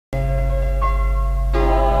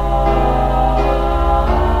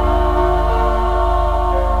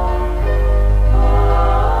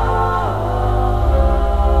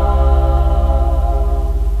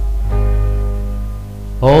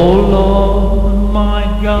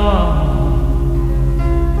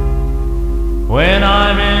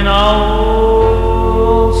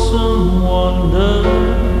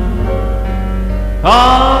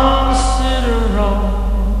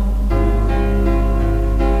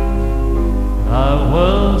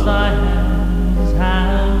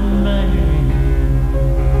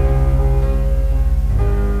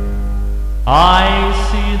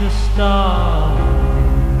star.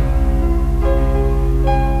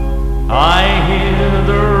 I hear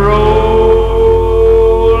the rolling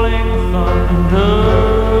thunder.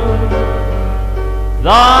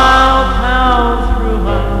 Thou power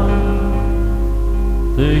throughout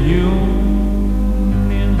the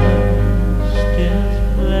Union host is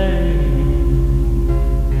playing.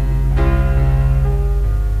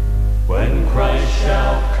 When Christ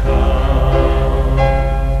shall come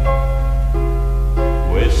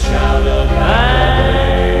with shout of acclamation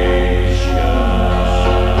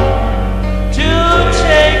to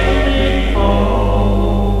take me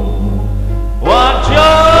home, what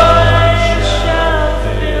joy shall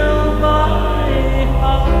fill my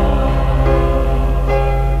heart.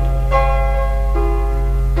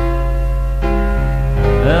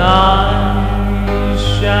 I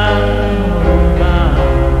shall bow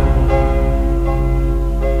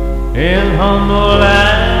in humble